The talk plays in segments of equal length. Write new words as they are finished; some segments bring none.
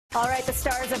All right, the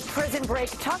stars of Prison Break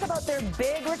talk about their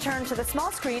big return to the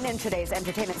small screen in today's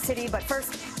entertainment city. But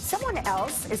first, someone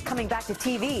else is coming back to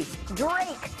TV.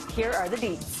 Drake. Here are the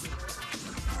deets.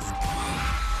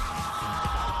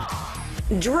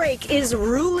 Drake is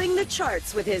ruling the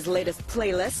charts with his latest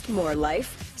playlist, More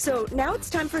Life. So now it's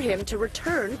time for him to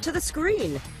return to the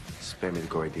screen. Spare me the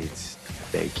gory deets.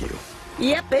 Thank you.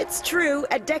 Yep, it's true.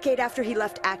 A decade after he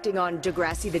left acting on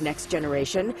Degrassi: The Next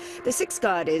Generation, the Six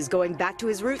God is going back to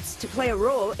his roots to play a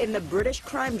role in the British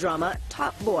crime drama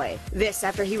Top Boy. This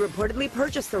after he reportedly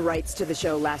purchased the rights to the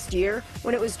show last year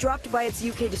when it was dropped by its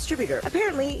UK distributor.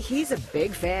 Apparently, he's a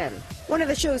big fan. One of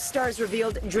the show's stars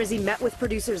revealed Drizzy met with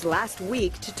producers last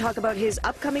week to talk about his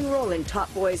upcoming role in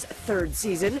Top Boy's third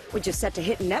season, which is set to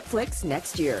hit Netflix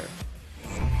next year.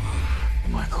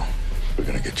 Michael, we're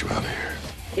gonna get you out of here.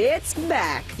 It's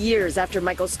back. Years after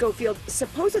Michael Scofield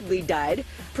supposedly died,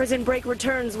 Prison Break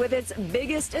returns with its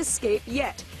biggest escape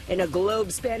yet, in a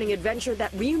globe-spanning adventure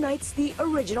that reunites the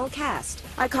original cast.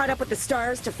 I caught up with the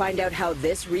stars to find out how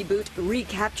this reboot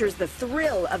recaptures the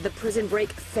thrill of the Prison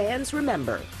Break fans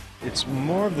remember. It's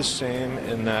more of the same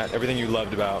in that everything you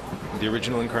loved about the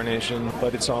original incarnation,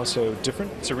 but it's also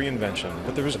different. It's a reinvention,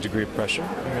 but there is a degree of pressure.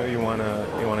 You know, you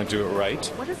wanna do it right.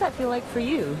 What does that feel like for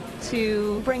you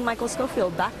to bring Michael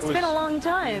Scofield back? It's been a long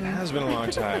time. It has been a long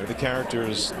time. The character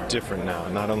is different now.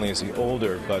 Not only is he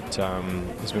older, but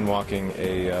he's been walking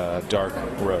a dark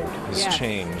road. He's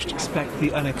changed. Expect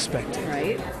the unexpected.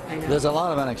 Right? There's a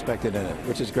lot of unexpected in it,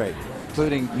 which is great,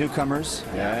 including newcomers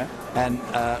and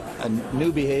a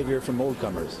new behavior from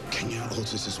oldcomers. Kenya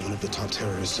Otis is one of the top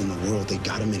terrorists in the world. They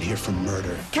got him in here for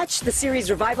murder. Catch the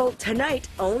series revival tonight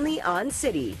only on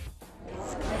City.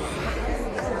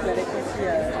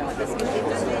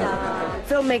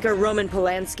 Filmmaker Roman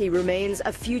Polanski remains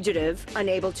a fugitive,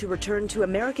 unable to return to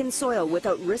American soil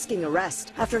without risking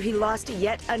arrest after he lost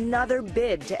yet another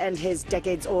bid to end his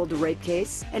decades-old rape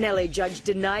case. An LA judge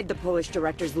denied the Polish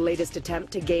director's latest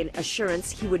attempt to gain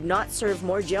assurance he would not serve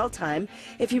more jail time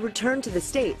if he returned to the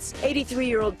States.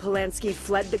 83-year-old Polanski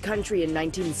fled the country in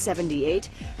 1978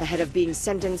 ahead of being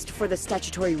sentenced for the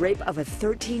statutory rape of a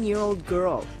 13-year-old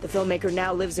girl. The filmmaker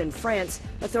now lives in France.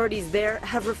 Authorities there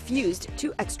have refused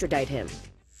to extradite him.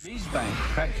 These banks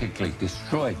practically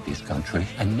destroyed this country,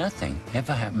 and nothing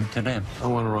ever happened to them. I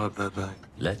want to rob that bank.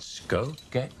 Let's go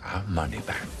get our money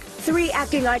back. 3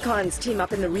 acting icons team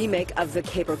up in the remake of the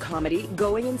caper comedy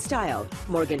Going in Style.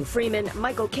 Morgan Freeman,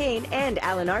 Michael Caine, and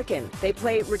Alan Arkin. They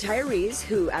play retirees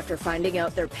who, after finding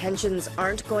out their pensions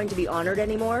aren't going to be honored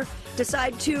anymore,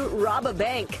 decide to rob a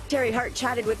bank. Terry Hart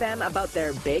chatted with them about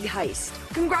their big heist.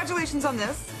 Congratulations on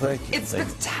this. Thank you. It's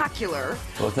spectacular.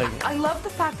 Well, thank you. I love the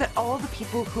fact that all the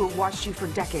people who have watched you for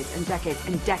decades and decades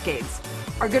and decades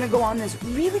are going to go on this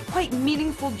really quite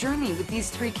meaningful journey with these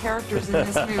 3 characters in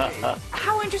this movie.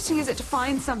 How interesting is it to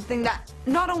find something that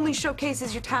not only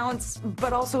showcases your talents,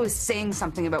 but also is saying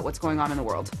something about what's going on in the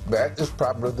world? That is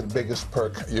probably the biggest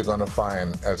perk you're going to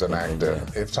find as an actor.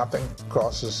 If something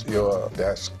crosses your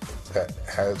desk that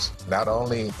has not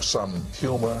only some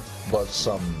humor, but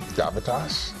some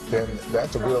gravitas, then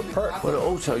that's a real perk. Well,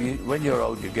 also, when you're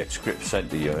old, you get scripts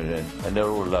sent to you, and they're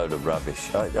all a load of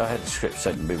rubbish. I had a script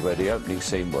sent to me where the opening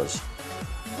scene was,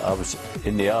 I was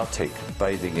in the Arctic,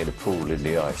 bathing in a pool in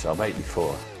the ice. I'm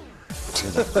 84.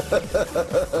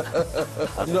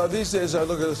 You know, these days I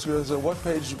look at the script and say, what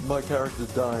page did my character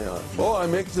die on? Oh, I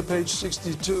make it to page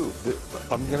 62.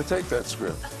 I'm going to take that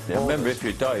script. Yeah, remember, if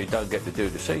you die, you don't get to do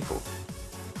the sequel.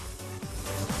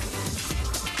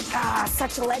 Ah,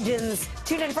 such legends.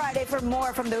 Tune in Friday for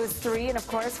more from those 3 and, of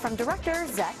course, from director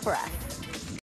Zach Braff.